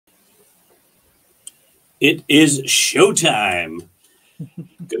It is showtime.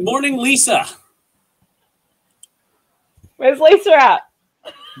 Good morning, Lisa. Where's Lisa at?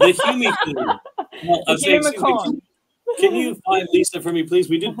 The Humicorn. Well, The Humicorn. Can you find Lisa for me, please?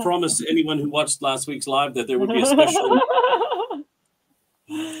 We did promise anyone who watched last week's live that there would be a special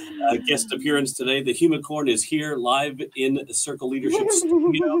guest appearance today. The Humicorn is here live in the Circle Leadership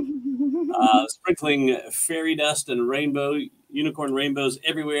Studio, sprinkling fairy dust and rainbow, unicorn rainbows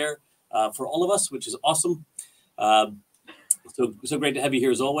everywhere for all of us, which is awesome. So great to have you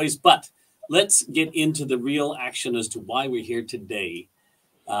here as always. But let's get into the real action as to why we're here today.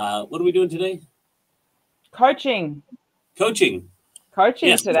 What are we doing today? Coaching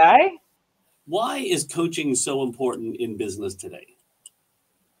Yes. today. Why is coaching so important in business today?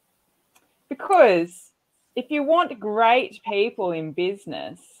 Because if you want great people in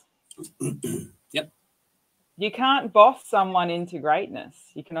business, Yep. You can't boss someone into greatness.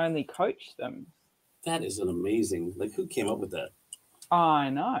 You can only coach them. That is an amazing, like, who came up with that? I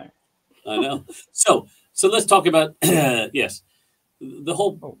know. I know. So let's talk about, yes, this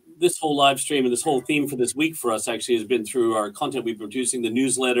whole live stream and this whole theme for this week for us actually has been through our content we've been producing, the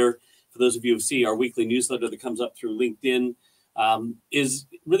newsletter. For those of you who see our weekly newsletter that comes up through LinkedIn, is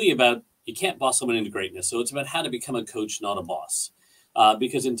really about, you can't boss someone into greatness. So it's about how to become a coach, not a boss.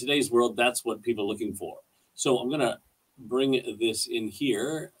 Because in today's world, that's what people are looking for. So I'm going to bring this in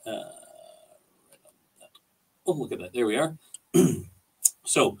here. Oh, look at that. There we are.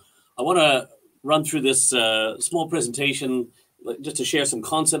 So I want to run through this small presentation just to share some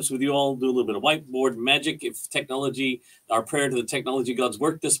concepts with you all, do a little bit of whiteboard magic, if technology, our prayer to the technology gods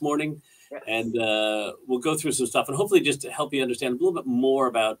worked this morning. Yes. And we'll go through some stuff and hopefully just to help you understand a little bit more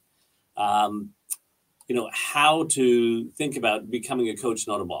about, how to think about becoming a coach,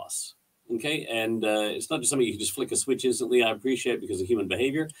 not a boss. Okay. And it's not just something you can just flick a switch instantly. I appreciate it because of human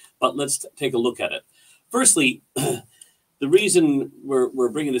behavior, but let's take a look at it. Firstly, the reason we're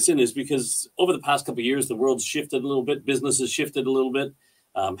bringing this in is because over the past couple of years, the world's shifted a little bit. Business has shifted a little bit.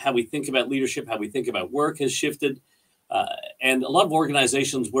 How we think about leadership, how we think about work has shifted. And a lot of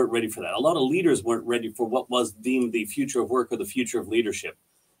organizations weren't ready for that. A lot of leaders weren't ready for what was deemed the future of work or the future of leadership.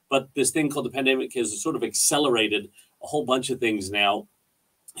 But this thing called the pandemic has sort of accelerated a whole bunch of things now.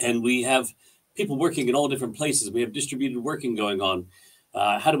 And we have people working in all different places. We have distributed working going on.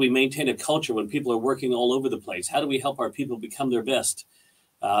 How do we maintain a culture when people are working all over the place? How do we help our people become their best?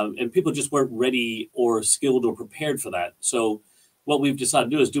 And people just weren't ready or skilled or prepared for that. So what we've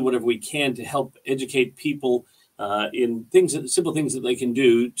decided to do is do whatever we can to help educate people in simple things that they can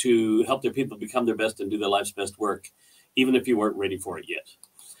do to help their people become their best and do their life's best work, even if you weren't ready for it yet.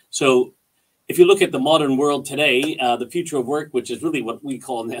 So if you look at the modern world today, the future of work, which is really what we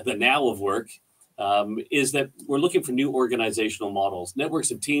call the now of work, is that we're looking for new organizational models,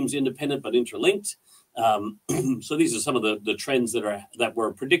 networks of teams, independent but interlinked. So these are some of the trends that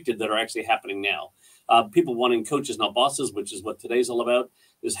were predicted that are actually happening now. People wanting coaches, not bosses, which is what today's all about,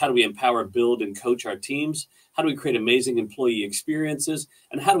 is how do we empower, build, and coach our teams? How do we create amazing employee experiences?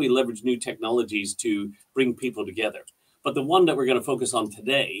 And how do we leverage new technologies to bring people together? But the one that we're going to focus on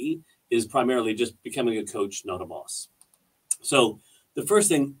today is primarily just becoming a coach, not a boss. So the first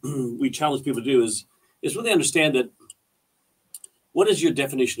thing we challenge people to do is really understand that what is your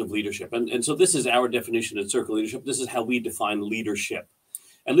definition of leadership? And so this is our definition at Circle Leadership. This is how we define leadership.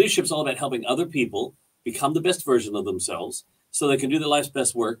 And leadership is all about helping other people become the best version of themselves so they can do their life's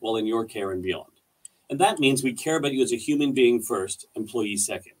best work while in your care and beyond. And that means we care about you as a human being first, employee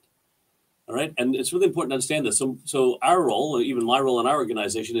second. All right. And it's really important to understand this. So our role, or even my role in our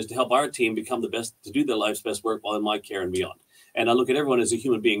organization, is to help our team become the best, to do their life's best work while in my care and beyond. And I look at everyone as a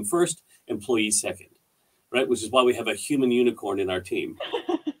human being first, employee second, right? Which is why we have a human unicorn in our team.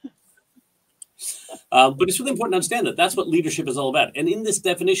 But it's really important to understand that that's what leadership is all about. And in this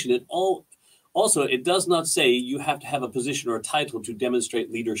definition, it does not say you have to have a position or a title to demonstrate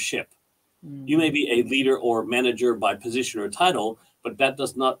leadership. You may be a leader or manager by position or title, but that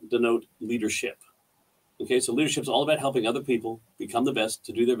does not denote leadership. Okay, so leadership is all about helping other people become the best,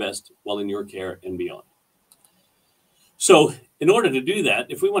 to do their best while in your care and beyond. So in order to do that,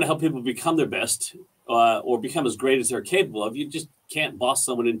 if we want to help people become their best or become as great as they're capable of, you just can't boss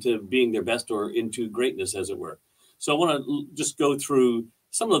someone into being their best or into greatness, as it were. So I want to just go through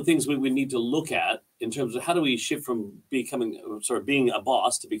some of the things we need to look at in terms of how do we shift from being a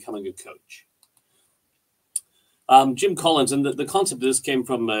boss to becoming a coach. Jim Collins, and the concept of this came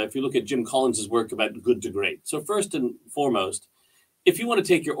from, if you look at Jim Collins' work about good to great. So first and foremost, if you want to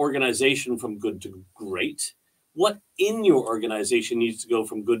take your organization from good to great, what in your organization needs to go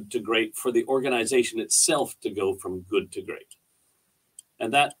from good to great for the organization itself to go from good to great?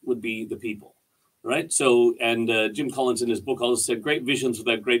 And that would be the people. right? So, and Jim Collins in his book also said, great visions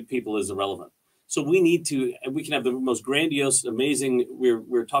without great people is irrelevant. So we need to, we can have the most grandiose, amazing,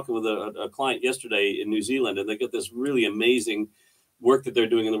 we're talking with a client yesterday in New Zealand, and they got this really amazing work that they're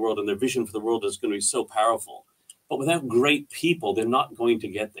doing in the world, and their vision for the world is going to be so powerful. But without great people, they're not going to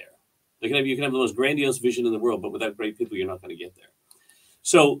get there. You can have the most grandiose vision in the world, but without great people, you're not going to get there.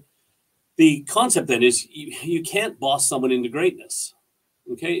 So the concept then is you can't boss someone into greatness.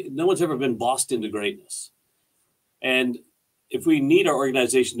 Okay, no one's ever been bossed into greatness. And if we need our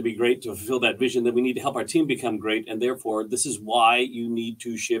organization to be great to fulfill that vision, then we need to help our team become great. And therefore, this is why you need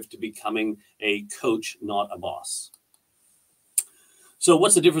to shift to becoming a coach, not a boss. So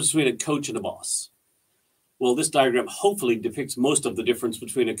what's the difference between a coach and a boss? Well, this diagram hopefully depicts most of the difference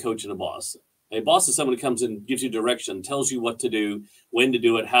between a coach and a boss. A boss is someone who comes in, gives you direction, tells you what to do, when to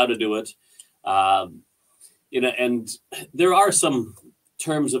do it, how to do it. And there are some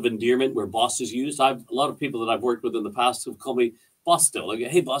terms of endearment where boss is used. A lot of people that I've worked with in the past have called me boss still. Like,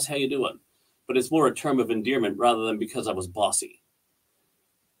 hey, boss, how you doing? But it's more a term of endearment rather than because I was bossy.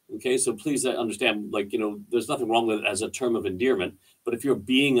 Okay, so please understand, there's nothing wrong with it as a term of endearment. But if you're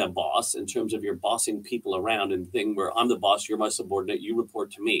being a boss in terms of you're bossing people around and thing where I'm the boss, you're my subordinate, you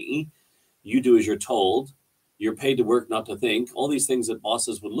report to me, you do as you're told, you're paid to work, not to think, all these things that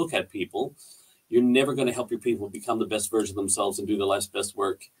bosses would look at people, you're never going to help your people become the best version of themselves and do their life's best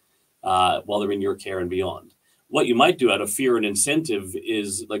work while they're in your care and beyond. What you might do out of fear and incentive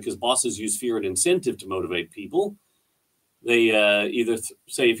is, because bosses use fear and incentive to motivate people, they either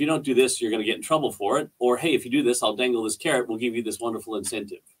say, if you don't do this, you're going to get in trouble for it. Or, hey, if you do this, I'll dangle this carrot. We'll give you this wonderful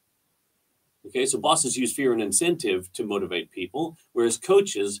incentive. Okay, so bosses use fear and incentive to motivate people, whereas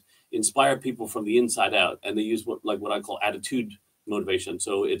coaches inspire people from the inside out. And they use what I call attitude motivation.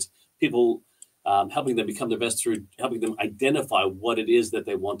 So it's people helping them become their best through helping them identify what it is that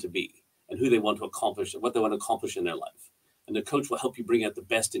they want to be and who they want to accomplish and what they want to accomplish in their life. And the coach will help you bring out the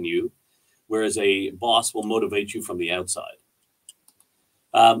best in you, whereas a boss will motivate you from the outside.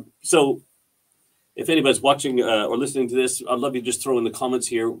 So if anybody's watching or listening to this, I'd love you to just throw in the comments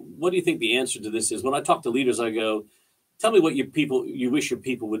here. What do you think the answer to this is? When I talk to leaders, I go, tell me what you wish your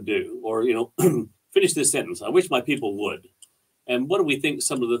people would do. Or, finish this sentence. I wish my people would. And what do we think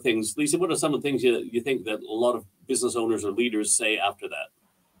some of the things, Lisa, what are some of the things you think that a lot of business owners or leaders say after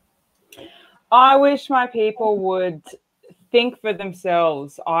that? I wish my people would think for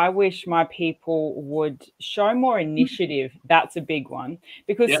themselves. I wish my people would show more initiative. That's a big one.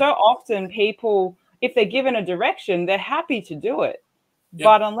 Because so often people, if they're given a direction, they're happy to do it. Yep.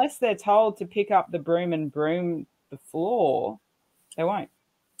 But unless they're told to pick up the broom and broom the floor, they won't.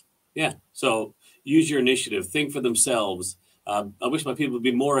 Yeah. So use your initiative. Think for themselves. I wish my people would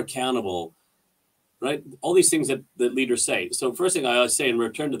be more accountable, right? All these things that leaders say. So first thing I always say in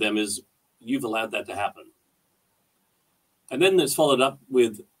return to them is, you've allowed that to happen. And then it's followed up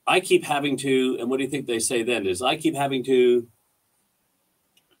with, I keep having to, and what do you think they say then is, I keep having to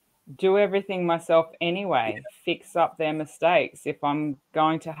do everything myself anyway, fix up their mistakes. If I'm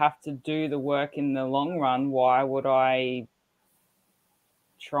going to have to do the work in the long run, why would I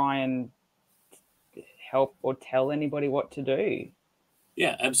try and help or tell anybody what to do?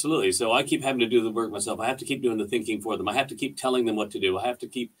 Yeah, absolutely. So I keep having to do the work myself. I have to keep doing the thinking for them. I have to keep telling them what to do. I have to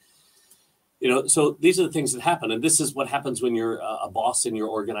keep, so these are the things that happen. And this is what happens when you're a boss in your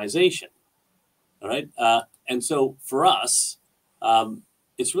organization. All right. And so for us,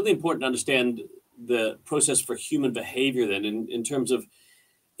 it's really important to understand the process for human behavior then in terms of,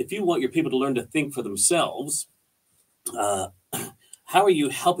 if you want your people to learn to think for themselves, how are you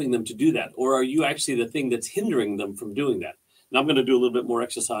helping them to do that? Or are you actually the thing that's hindering them from doing that? Now, I'm going to do a little bit more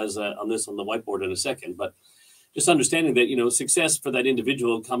exercise on this on the whiteboard in a second, but just understanding that, success for that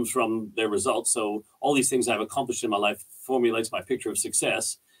individual comes from their results. So all these things I've accomplished in my life formulates my picture of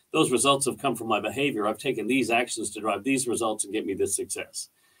success. Those results have come from my behavior. I've taken these actions to drive these results and get me this success.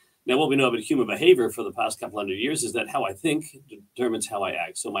 Now, what we know about human behavior for the past couple hundred years is that how I think determines how I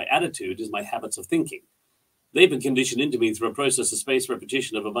act. So my attitude is my habits of thinking. They've been conditioned into me through a process of spaced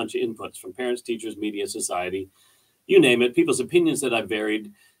repetition of a bunch of inputs from parents, teachers, media, society, you name it. People's opinions that I've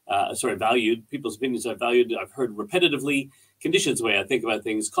valued, people's opinions I've valued, I've heard repetitively, conditions the way I think about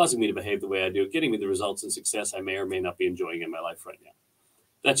things, causing me to behave the way I do, getting me the results and success I may or may not be enjoying in my life right now.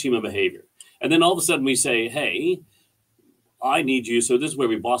 That's human behavior. And then all of a sudden we say, hey, I need you. So this is where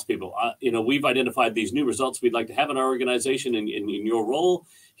we boss people. We've identified these new results we'd like to have in our organization in your role.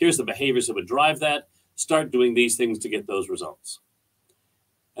 Here's the behaviors that would drive that. Start doing these things to get those results.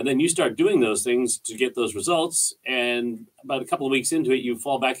 And then you start doing those things to get those results. And about a couple of weeks into it, you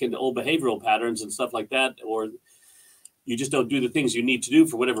fall back into old behavioral patterns and stuff like that. Or you just don't do the things you need to do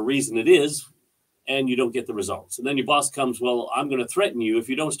for whatever reason it is. and you don't get the results. And then your boss comes, well, I'm going to threaten you. If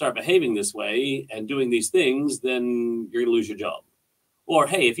you don't start behaving this way and doing these things, then you're going to lose your job. Or,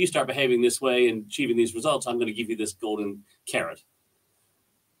 hey, if you start behaving this way and achieving these results, I'm going to give you this golden carrot.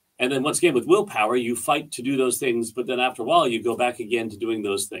 And then once again, with willpower, you fight to do those things, but then after a while, you go back again to doing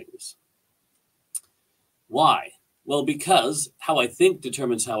those things. Why? Well, because how I think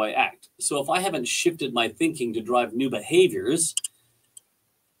determines how I act. So if I haven't shifted my thinking to drive new behaviors,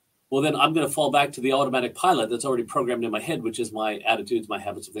 well, then I'm going to fall back to the automatic pilot that's already programmed in my head, which is my attitudes, my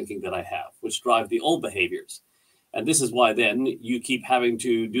habits of thinking that I have, which drive the old behaviors. And this is why then you keep having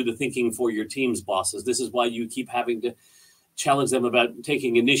to do the thinking for your team's bosses. This is why you keep having to challenge them about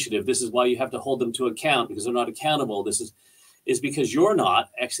taking initiative. This is why you have to hold them to account because they're not accountable. This is because you're not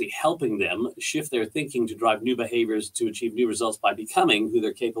actually helping them shift their thinking to drive new behaviors to achieve new results by becoming who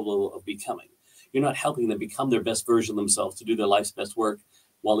they're capable of becoming. You're not helping them become their best version of themselves to do their life's best work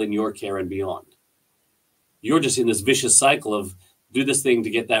while in your care and beyond. You're just in this vicious cycle of do this thing to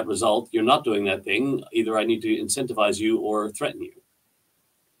get that result. You're not doing that thing. Either I need to incentivize you or threaten you.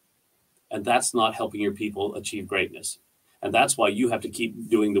 And that's not helping your people achieve greatness. And that's why you have to keep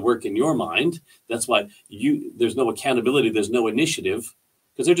doing the work in your mind. That's why there's no accountability, there's no initiative,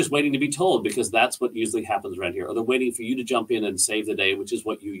 because they're just waiting to be told, because that's what usually happens around here. Or they're waiting for you to jump in and save the day, which is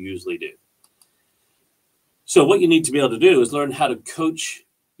what you usually do. So what you need to be able to do is learn how to coach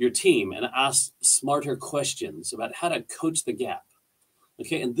your team and ask smarter questions about how to coach the gap.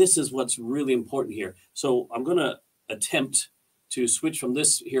 Okay, and this is what's really important here. So I'm going to attempt to switch from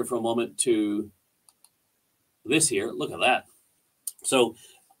this here for a moment to this here. Look at that. So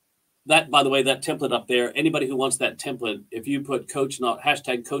that, by the way, that template up there, anybody who wants that template, if you put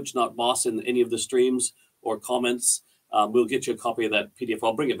hashtag coach not boss in any of the streams or comments, we'll get you a copy of that PDF.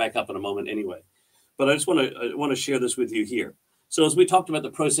 I'll bring it back up in a moment anyway. But I just want to share this with you here. So as we talked about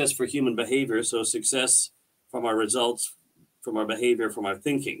the process for human behavior, so success from our results, from our behavior, from our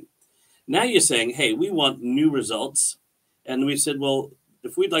thinking. Now you're saying, hey, we want new results. And we've said, well,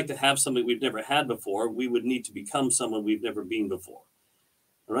 if we'd like to have something we've never had before, we would need to become someone we've never been before.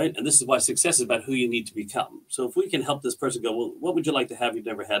 All right. And this is why success is about who you need to become. So if we can help this person go, well, what would you like to have you've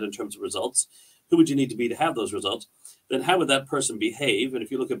never had in terms of results? Who would you need to be to have those results? Then how would that person behave? And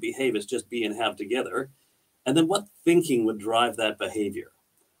if you look at behave, it's just be and have together. And then what thinking would drive that behavior?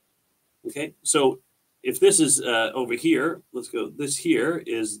 Okay. So if this is over here, let's go. This here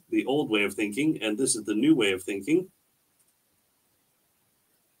is the old way of thinking, and this is the new way of thinking.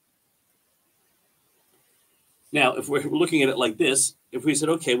 Now, if we're looking at it like this, if we said,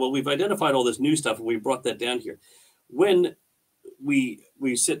 okay, well, we've identified all this new stuff and we brought that down here. When we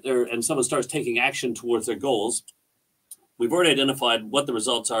sit there and someone starts taking action towards their goals, we've already identified what the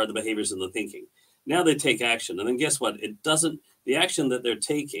results are, the behaviors and the thinking. Now they take action. And then guess what? The action that they're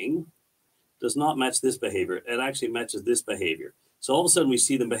taking does not match this behavior. It actually matches this behavior. So all of a sudden we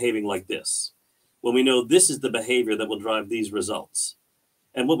see them behaving like this, when we know this is the behavior that will drive these results.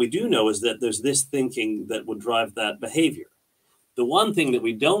 And what we do know is that there's this thinking that would drive that behavior. The one thing that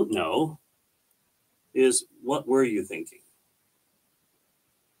we don't know is, what were you thinking?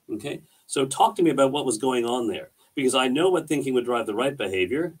 Okay, so talk to me about what was going on there, because I know what thinking would drive the right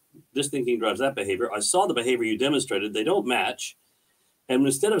behavior. This thinking drives that behavior. I saw the behavior you demonstrated. They don't match. And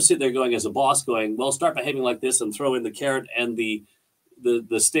instead of sitting there going as a boss going, well, start behaving like this and throw in the carrot and the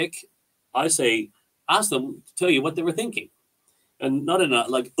stick, I say, ask them to tell you what they were thinking. And not in a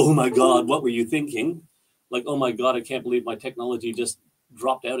like, oh my God, what were you thinking? Like, oh my God, I can't believe my technology just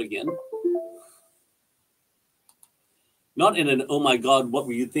dropped out again. Not in an, oh my God, what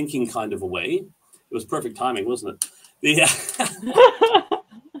were you thinking kind of a way. It was perfect timing, wasn't it?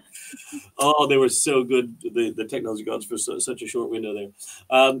 Oh, they were so good, the technology gods, for such a short window there.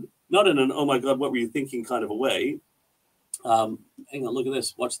 Not in an, oh my God, what were you thinking kind of a way. Hang on, look at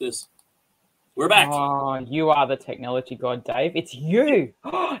this. Watch this. We're back. Oh, you are the technology god, Dave. It's you.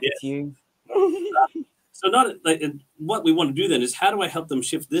 Yes. It's you. So not like, what we want to do then is, how do I help them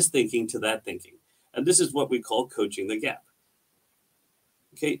shift this thinking to that thinking? And this is what we call coaching the gap.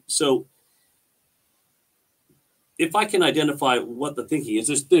 Okay, so if I can identify what the thinking is,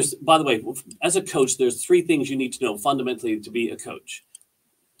 there's, by the way, as a coach, there's 3 things you need to know fundamentally to be a coach.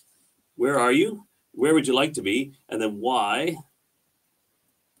 Where are you? Where would you like to be? And then why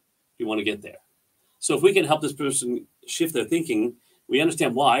you want to get there. So if we can help this person shift their thinking, we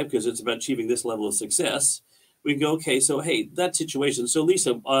understand why, because it's about achieving this level of success. We can go, okay, so hey, that situation. So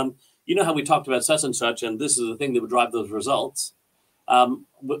Lisa, you know how we talked about such and such, and this is the thing that would drive those results.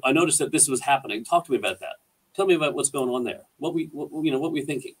 I noticed that this was happening. Talk to me about that. Tell me about what's going on there. What were you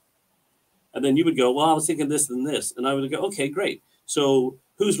thinking? And then you would go, well, I was thinking this and this. And I would go, okay, great. So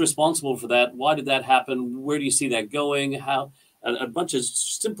who's responsible for that? Why did that happen? Where do you see that going? How? A bunch of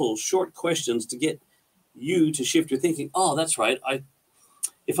simple, short questions to get you to shift your thinking. Oh, that's right.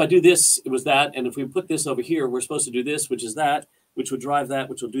 If I do this, it was that. And if we put this over here, we're supposed to do this, which is that, which would drive that,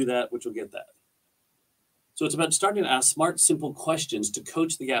 which will do that, which will get that. So it's about starting to ask smart, simple questions to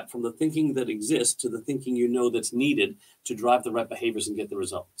coach the gap from the thinking that exists to the thinking you know that's needed to drive the right behaviors and get the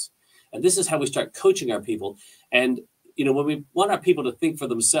results. And this is how we start coaching our people. And, you know, when we want our people to think for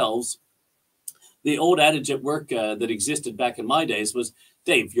themselves, the old adage at work that existed back in my days was,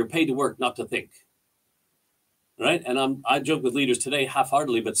 Dave, you're paid to work, not to think. Right? And I joke with leaders today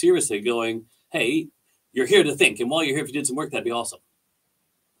half-heartedly, but seriously, going, hey, you're here to think. And while you're here, if you did some work, that'd be awesome.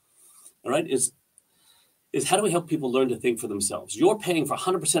 All right? Is how do we help people learn to think for themselves? You're paying for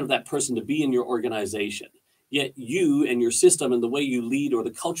 100% of that person to be in your organization. Yet you and your system and the way you lead or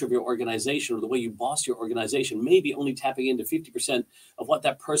the culture of your organization or the way you boss your organization may be only tapping into 50% of what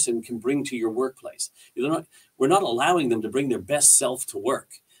that person can bring to your workplace. We're not allowing them to bring their best self to work.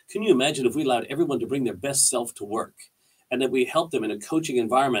 Can you imagine if we allowed everyone to bring their best self to work and that we help them in a coaching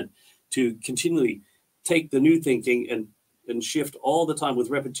environment to continually take the new thinking and shift all the time with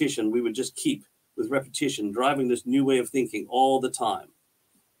repetition? We would just keep with repetition, driving this new way of thinking all the time.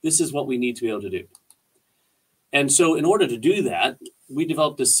 This is what we need to be able to do. And so in order to do that, we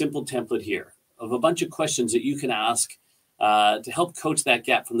developed a simple template here of a bunch of questions that you can ask to help coach that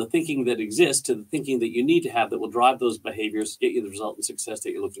gap from the thinking that exists to the thinking that you need to have that will drive those behaviors, get you the result and success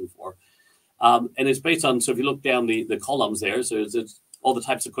that you're looking for. And it's based on, so if you look down the columns there, so it's all the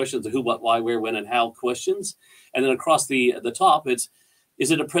types of questions, the who, what, why, where, when, and how questions. And then across the top, is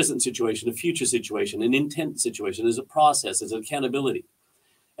it a present situation, a future situation, an intent situation? Is it process? Is it accountability?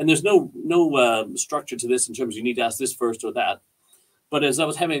 And there's no structure to this in terms of you need to ask this first or that. But as I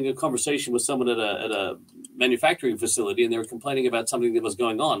was having a conversation with someone at a manufacturing facility and they were complaining about something that was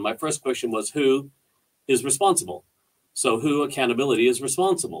going on, my first question was, who is responsible? So who accountability is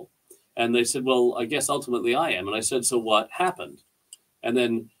responsible? And they said, well, I guess ultimately I am. And I said, so what happened? And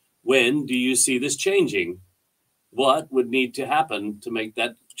then when do you see this changing? What would need to happen to make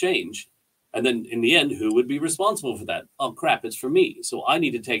that change? And then in the end, who would be responsible for that? Oh, crap, it's for me. So I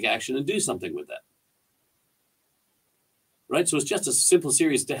need to take action and do something with that. Right? So it's just a simple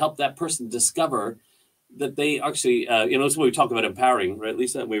series to help that person discover that they actually, it's what we talk about empowering, right,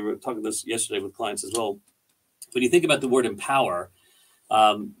 Lisa? We were talking this yesterday with clients as well. When you think about the word empower,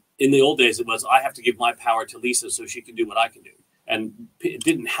 in the old days, it was, I have to give my power to Lisa so she can do what I can do. And it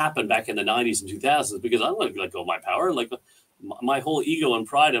didn't happen back in the 90s and 2000s because I don't want to let go of my power. Like my whole ego and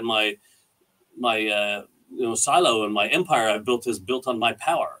pride and my silo and my empire I've built is built on my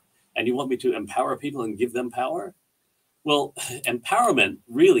power. And you want me to empower people and give them power? Well, empowerment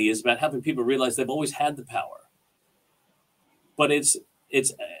really is about helping people realize they've always had the power. But it's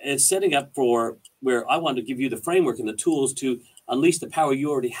setting up for where I want to give you the framework and the tools to unleash the power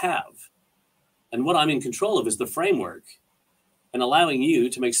you already have. And what I'm in control of is the framework and allowing you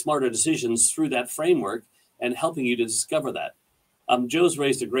to make smarter decisions through that framework and helping you to discover that. Joe's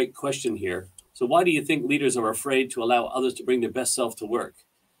raised a great question here. So why do you think leaders are afraid to allow others to bring their best self to work?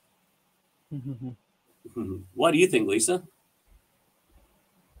 Why do you think, Lisa?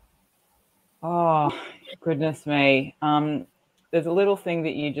 Oh, goodness me. There's a little thing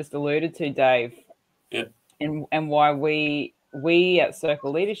that you just alluded to, Dave. Yeah. And why we at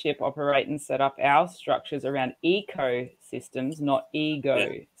Circle Leadership operate and set up our structures around ecosystems, not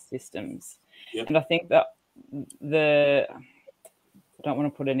ego systems. Yep. And I think that I don't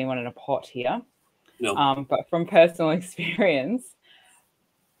want to put anyone in a pot here. No. But from personal experience,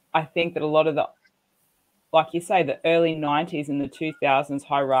 I think that a lot of like you say, the early 90s and the 2000s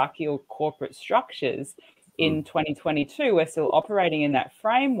hierarchical corporate structures in 2022, we're still operating in that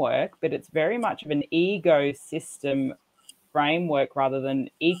framework, but it's very much of an ecosystem framework rather than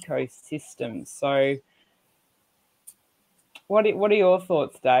ecosystem. So what are your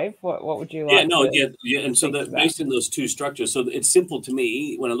thoughts, Dave? What would you like? And so that based in those two structures, so it's simple to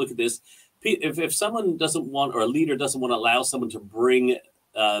me when I look at this. If someone doesn't want, or a leader doesn't want to allow someone to bring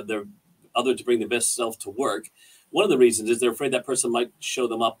to bring their best self to work, one of the reasons is they're afraid that person might show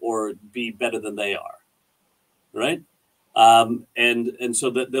them up or be better than they are, right? And so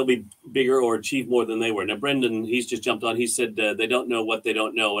that they'll be bigger or achieve more than they were. Now, Brendan, he's just jumped on. He said they don't know what they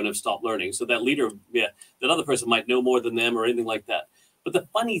don't know and have stopped learning. So that leader, that other person might know more than them or anything like that. But the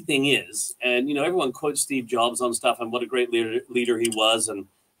funny thing is, and everyone quotes Steve Jobs on stuff and what a great leader he was, and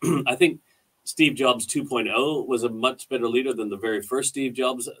I think Steve Jobs 2.0 was a much better leader than the very first Steve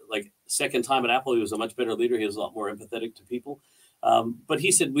Jobs. Like second time at Apple, he was a much better leader. He was a lot more empathetic to people. But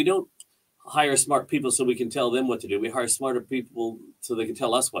he said, we don't hire smart people so we can tell them what to do. We hire smarter people so they can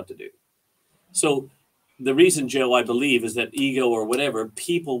tell us what to do. So the reason, Joe, I believe, is that ego or whatever,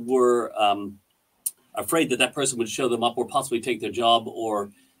 people were afraid that that person would show them up or possibly take their job,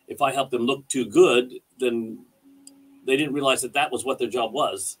 or if I helped them look too good, then they didn't realize that that was what their job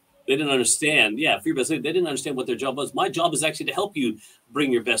was. They didn't understand. Yeah, fear-based leadership, they didn't understand what their job was. My job is actually to help you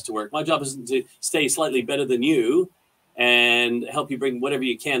bring your best to work. My job isn't to stay slightly better than you and help you bring whatever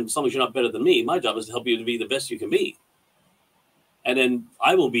you can, as long as you're not better than me. My job is to help you to be the best you can be. And then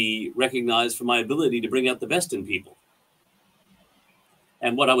I will be recognized for my ability to bring out the best in people.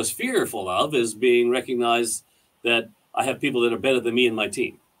 And what I was fearful of is being recognized that I have people that are better than me in my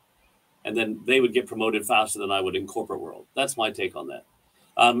team. And then they would get promoted faster than I would in corporate world. That's my take on that.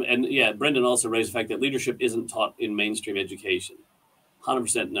 And yeah, Brendan also raised the fact that leadership isn't taught in mainstream education.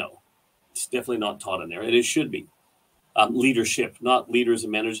 100% no. It's definitely not taught in there. And it should be. Leadership, not leaders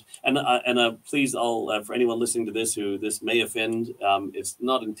and managers. And please, for anyone listening to this who this may offend, it's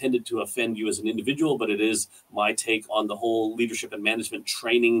not intended to offend you as an individual, but it is my take on the whole leadership and management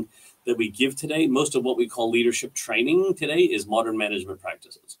training that we give today. Most of what we call leadership training today is modern management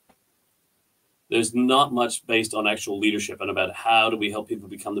practices. There's not much based on actual leadership and about how do we help people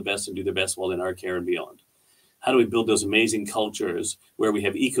become the best and do their best while in our care and beyond. How do we build those amazing cultures where we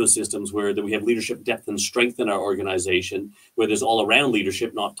have ecosystems, where we have leadership depth and strength in our organization, where there's all around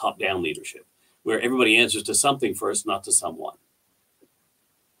leadership, not top-down leadership, where everybody answers to something first, not to someone.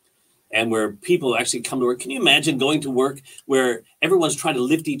 And where people actually come to work. Can you imagine going to work where everyone's trying to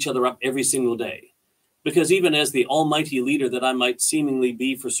lift each other up every single day? Because even as the almighty leader that I might seemingly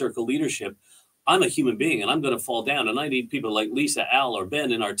be for circle leadership, I'm a human being and I'm going to fall down. And I need people like Lisa, Al, or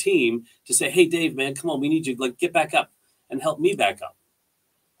Ben in our team to say, hey, Dave, man, come on, we need you to get back up and help me back up.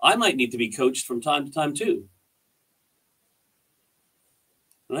 I might need to be coached from time to time too.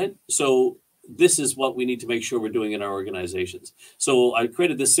 Right? So this is what we need to make sure we're doing in our organizations. So I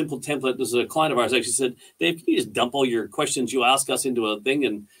created this simple template. This is a client of ours actually said, Dave, can you just dump all your questions you ask us into a thing?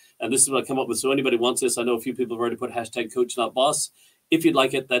 And this is what I come up with. So anybody wants this, I know a few people have already put hashtag coach, not boss. If you'd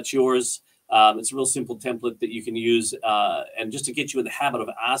like it, that's yours. It's a real simple template that you can use and just to get you in the habit of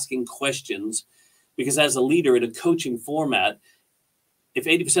asking questions, because as a leader in a coaching format, if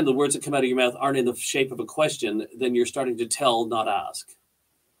 80% of the words that come out of your mouth aren't in the shape of a question, then you're starting to tell, not ask.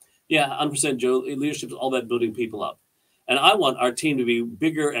 Yeah, 100%, Joe. Leadership is all about building people up. And I want our team to be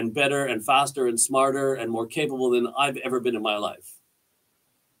bigger and better and faster and smarter and more capable than I've ever been in my life,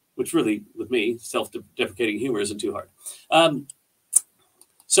 which really, with me, self-deprecating humor isn't too hard.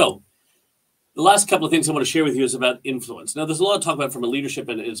 So the last couple of things I want to share with you is about influence. Now, there's a lot to talk about from a leadership,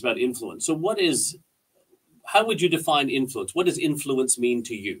 and it's about influence. So how would you define influence? What does influence mean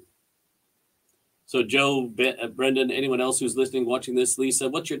to you? So Joe, Brendan, anyone else who's listening, watching this, Lisa,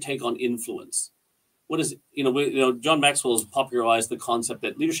 what's your take on influence? What is, John Maxwell has popularized the concept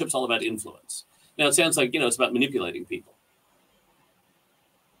that leadership's all about influence. Now, it sounds like, it's about manipulating people.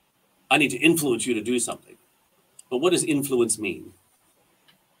 I need to influence you to do something. But what does influence mean?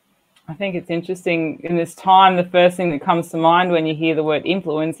 I think it's interesting in this time, the first thing that comes to mind when you hear the word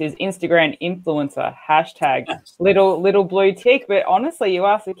influence is Instagram influencer, hashtag little blue tick. But honestly, you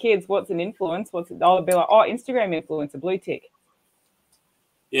ask the kids, what's an influence? They'll be like, oh, Instagram influencer, blue tick.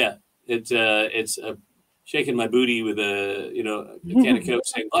 Yeah, it's shaking my booty with a can of Coke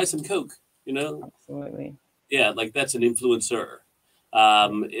saying, buy some Coke, Absolutely. Yeah, like that's an influencer.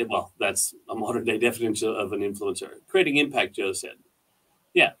 That's a modern day definition of an influencer. Creating impact, Joe said.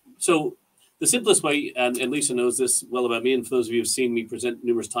 Yeah. So the simplest way, and Lisa knows this well about me, and for those of you who've seen me present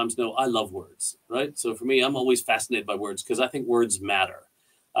numerous times know, I love words, right? So for me, I'm always fascinated by words because I think words matter.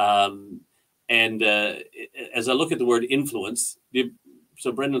 As I look at the word influence,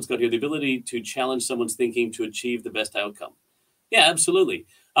 so Brendan's got here, the ability to challenge someone's thinking to achieve the best outcome. Yeah, absolutely.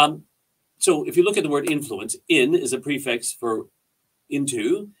 So if you look at the word influence, in is a prefix for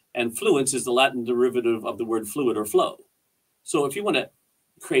into, and fluence is the Latin derivative of the word fluid or flow. So if you want to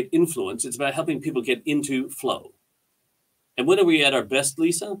create influence, it's about helping people get into flow. And when are we at our best,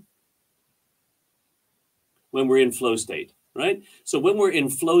 Lisa? When we're in flow state, right? So when we're in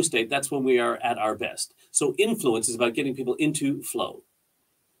flow state, that's when we are at our best. So influence is about getting people into flow.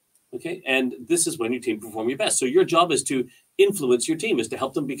 Okay, and this is when your team perform your best. So your job is to influence your team, is to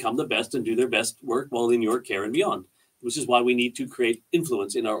help them become the best and do their best work while in your care and beyond, which is why we need to create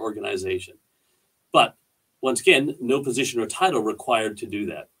influence in our organization. But once again, no position or title required to do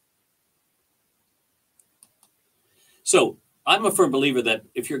that. So I'm a firm believer that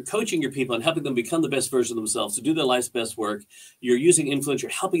if you're coaching your people and helping them become the best version of themselves, to do their life's best work, you're using influence,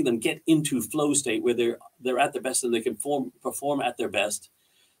 you're helping them get into flow state where they're at their best and they can perform at their best,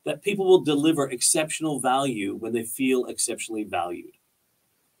 that people will deliver exceptional value when they feel exceptionally valued.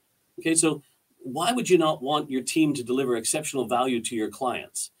 Okay, so why would you not want your team to deliver exceptional value to your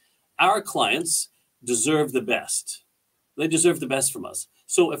clients? Our clients deserve the best. They deserve the best from us.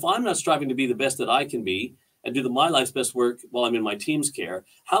 So if I'm not striving to be the best that I can be and do my life's best work while I'm in my team's care,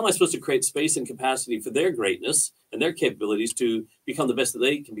 how am I supposed to create space and capacity for their greatness and their capabilities to become the best that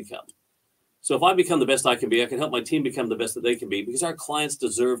they can become? So if I become the best I can be, I can help my team become the best that they can be, because our clients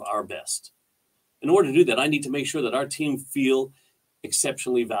deserve our best. In order to do that, I need to make sure that our team feel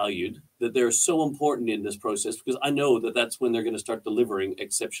exceptionally valued, that they're so important in this process, because I know that that's when they're going to start delivering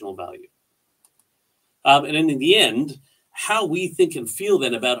exceptional value. And in the end, how we think and feel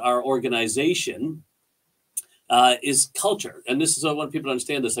then about our organization is culture. And this is, I want people to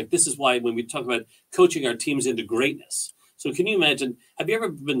understand this. Like, this is why when we talk about coaching our teams into greatness. So can you imagine, have you ever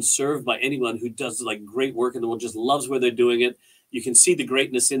been served by anyone who does like great work in the world, just loves where they're doing it? You can see the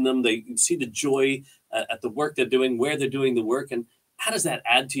greatness in them. They can see the joy at the work they're doing, where they're doing the work. And how does that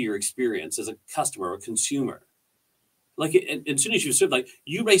add to your experience as a customer or consumer? Like, as soon as you serve, like,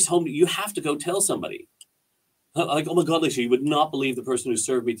 you race home, you have to go tell somebody. Like, oh my God, Lisa, you would not believe the person who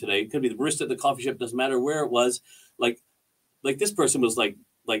served me today. It could be the barista at the coffee shop, doesn't matter where it was. Like this person was like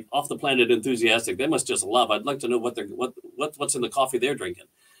off the planet enthusiastic. They must just love. I'd like to know what's in the coffee they're drinking,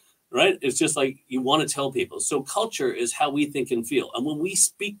 right? It's just like you want to tell people. So culture is how we think and feel. And when we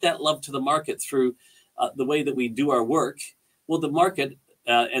speak that love to the market through the way that we do our work, well, the market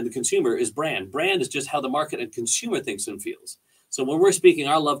and the consumer is brand. Brand is just how the market and consumer thinks and feels. So when we're speaking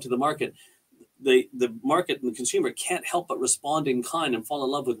our love to the market, the market and the consumer can't help but respond in kind and fall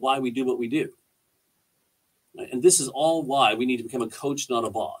in love with why we do what we do. And this is all why we need to become a coach, not a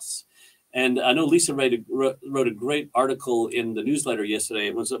boss. And I know Lisa wrote a great article in the newsletter yesterday.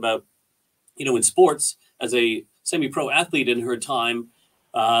 It was about, in sports, as a semi-pro athlete in her time,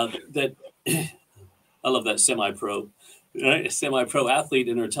 that I love that semi-pro, right? A semi-pro athlete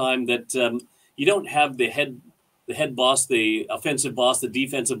in her time, that you don't have the head boss, the offensive boss, the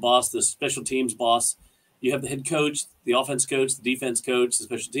defensive boss, the special teams boss. You have the head coach, the offense coach, the defense coach, the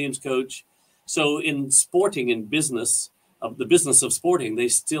special teams coach. So in sporting, in business, the business of sporting, they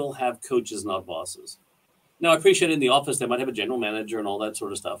still have coaches, not bosses. Now, I appreciate in the office, they might have a general manager and all that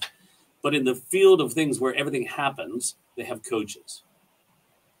sort of stuff. But in the field of things where everything happens, they have coaches.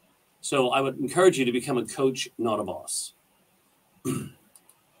 So I would encourage you to become a coach, not a boss.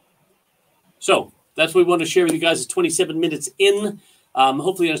 So that's what we want to share with you guys. It's 27 minutes in.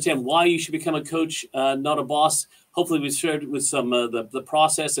 Hopefully you understand why you should become a coach, not a boss. Hopefully we've shared with some the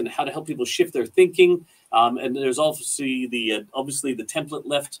process and how to help people shift their thinking. And there's obviously the template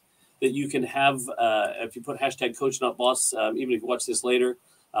left that you can have if you put hashtag coach, not boss. Even if you watch this later,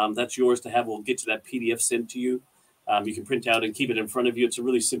 that's yours to have. We'll get you that PDF sent to you. You can print out and keep it in front of you. It's a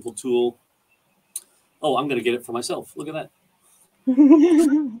really simple tool. Oh, I'm going to get it for myself. Look at that. I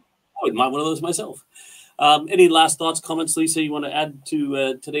wouldn't mind one of those myself. Any last thoughts, comments, Lisa, you want to add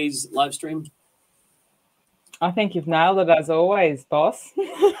to today's live stream? I think you've nailed it as always, boss.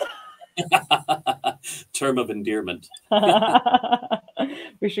 Term of endearment.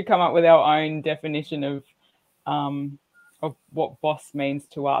 We should come up with our own definition of what boss means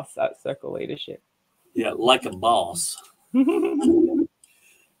to us at Circle Leadership. Yeah, like a boss.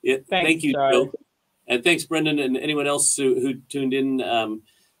 Yeah, thank you, Joe. Joe. And thanks, Brendan, and anyone else who tuned in.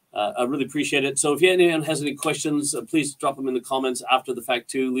 I really appreciate it. So if anyone has any questions, please drop them in the comments after the fact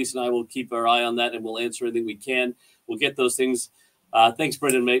too. Lisa and I will keep our eye on that, and we'll answer anything we can. We'll get those things. Thanks,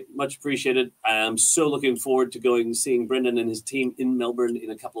 Brendan, mate. Much appreciated. I'm so looking forward to seeing Brendan and his team in Melbourne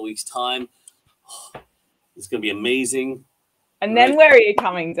in a couple of weeks' time. Oh, it's going to be amazing. And then where are you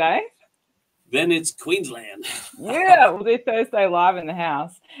coming, Dave? Then it's Queensland. Yeah, we'll do Thursday live in the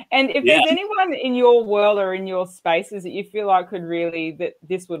house. And if there's anyone in your world or in your spaces that you feel like that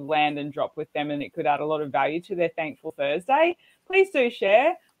this would land and drop with them and it could add a lot of value to their Thankful Thursday, please do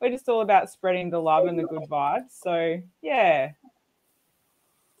share. We're just all about spreading the love and the good vibes. So, yeah.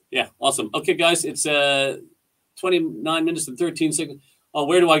 Yeah, awesome. Okay, guys, it's 29 minutes and 13 seconds. Oh,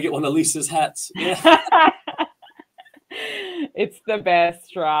 where do I get one of Lisa's hats? Yeah. It's the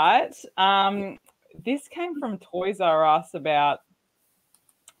best, right? This came from Toys R Us about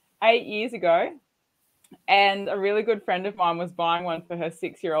 8 years ago, and a really good friend of mine was buying one for her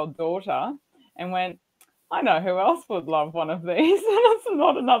 6-year-old daughter and went, I know who else would love one of these, and it's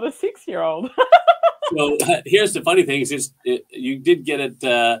not another 6-year-old. So here's the funny thing: you did get it,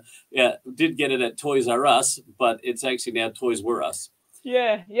 at Toys R Us, but it's actually now Toys Were Us.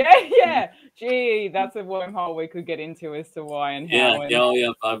 Yeah. Gee, that's a wormhole we could get into as to why and how. Yeah.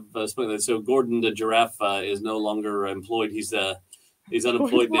 I've spoken that. So Gordon the giraffe is no longer employed. He's He's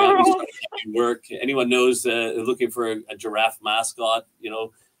unemployed now. He's trying to find work. Anyone knows looking for a giraffe mascot? You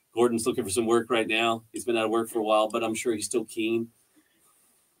know, Gordon's looking for some work right now. He's been out of work for a while, but I'm sure he's still keen.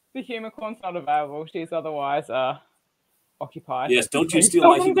 The unicorn's not available. She's otherwise occupied. Yes, don't you steal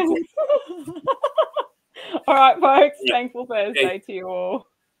my unicorn. All right, folks. Yeah. Thankful Thursday to you all.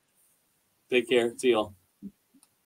 Take care. See you all.